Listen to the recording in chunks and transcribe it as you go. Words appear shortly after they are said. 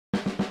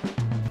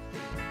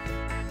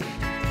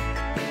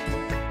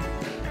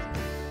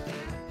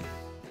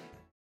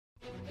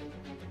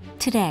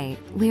Today,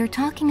 we are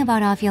talking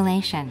about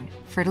ovulation,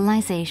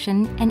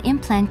 fertilization, and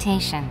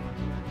implantation.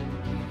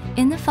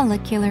 In the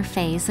follicular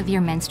phase of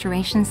your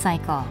menstruation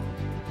cycle,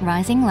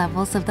 rising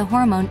levels of the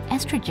hormone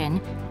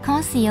estrogen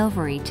cause the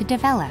ovary to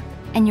develop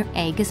and your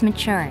egg is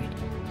matured.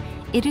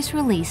 It is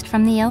released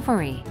from the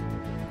ovary.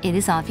 It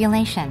is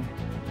ovulation.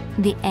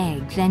 The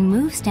egg then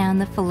moves down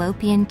the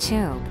fallopian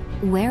tube,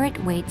 where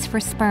it waits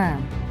for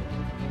sperm.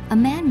 A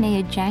man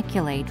may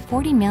ejaculate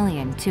 40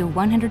 million to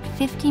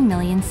 150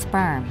 million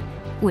sperm,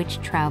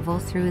 which travel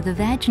through the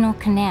vaginal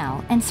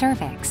canal and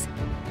cervix.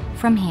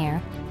 From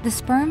here, the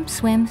sperm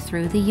swim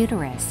through the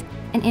uterus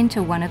and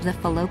into one of the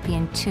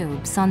fallopian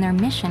tubes on their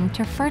mission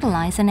to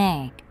fertilize an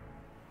egg.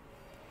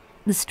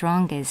 The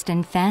strongest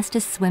and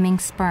fastest swimming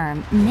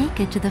sperm make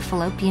it to the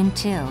fallopian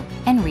tube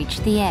and reach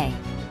the egg.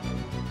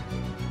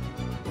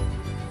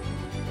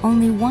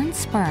 Only one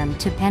sperm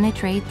to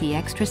penetrate the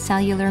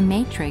extracellular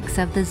matrix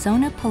of the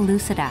zona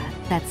pellucida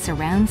that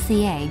surrounds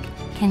the egg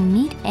can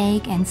meet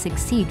egg and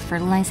succeed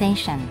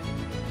fertilization.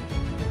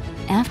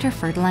 After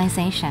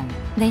fertilization,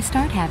 they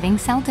start having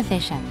cell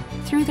division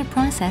through the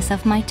process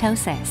of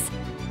mitosis.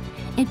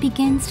 It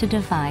begins to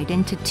divide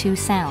into 2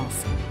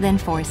 cells, then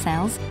 4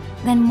 cells,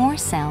 then more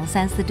cells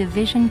as the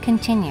division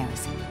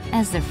continues,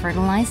 as the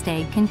fertilized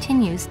egg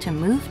continues to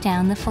move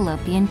down the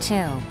fallopian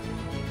tube.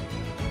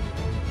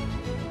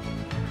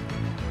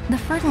 The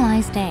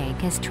fertilized egg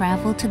has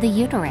traveled to the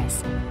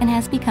uterus and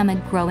has become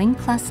a growing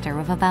cluster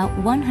of about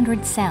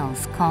 100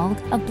 cells called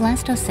a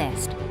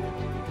blastocyst.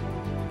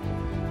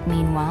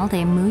 Meanwhile,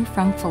 they move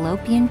from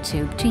fallopian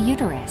tube to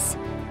uterus.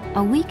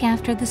 A week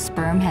after the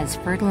sperm has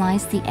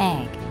fertilized the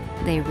egg,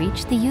 they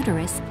reach the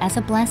uterus as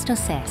a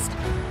blastocyst.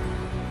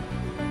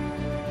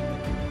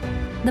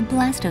 The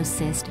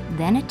blastocyst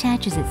then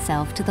attaches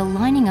itself to the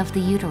lining of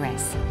the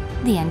uterus,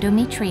 the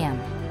endometrium.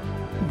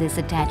 This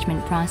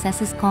attachment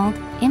process is called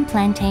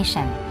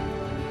implantation.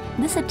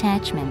 This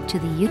attachment to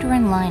the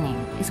uterine lining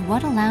is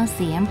what allows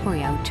the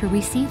embryo to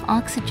receive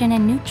oxygen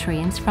and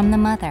nutrients from the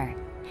mother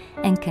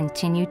and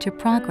continue to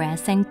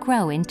progress and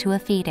grow into a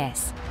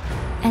fetus.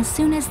 As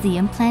soon as the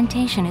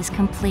implantation is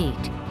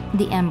complete,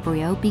 the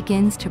embryo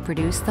begins to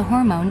produce the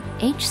hormone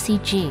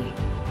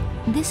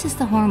hcg. This is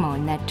the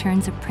hormone that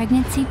turns a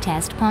pregnancy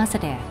test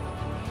positive.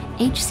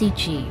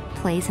 hcg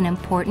plays an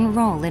important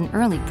role in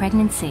early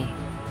pregnancy.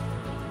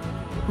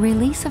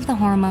 Release of the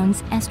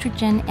hormones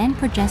estrogen and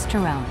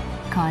progesterone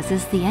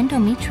causes the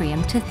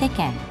endometrium to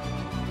thicken,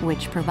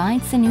 which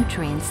provides the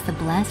nutrients the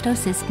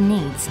blastocyst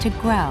needs to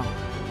grow.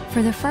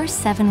 For the first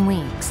 7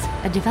 weeks,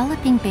 a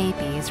developing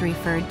baby is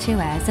referred to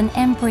as an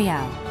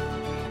embryo.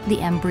 The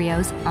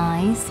embryo's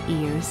eyes,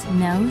 ears,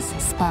 nose,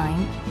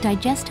 spine,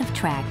 digestive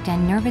tract,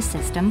 and nervous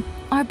system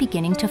are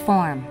beginning to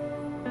form.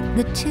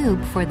 The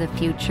tube for the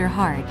future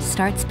heart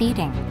starts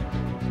beating.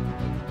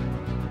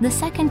 The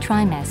second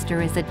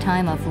trimester is a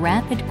time of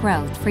rapid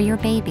growth for your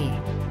baby.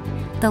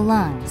 The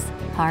lungs,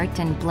 heart,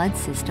 and blood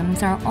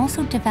systems are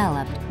also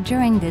developed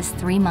during this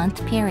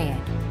 3-month period.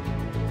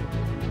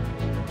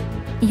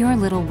 Your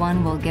little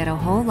one will get a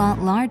whole lot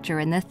larger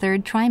in the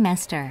 3rd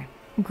trimester.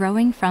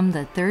 Growing from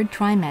the 3rd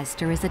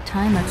trimester is a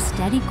time of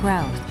steady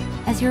growth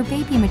as your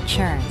baby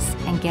matures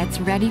and gets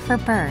ready for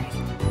birth.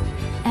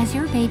 As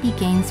your baby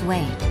gains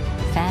weight,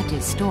 fat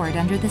is stored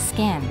under the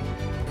skin.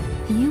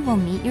 You will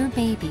meet your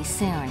baby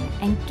soon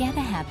and get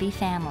a happy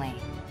family.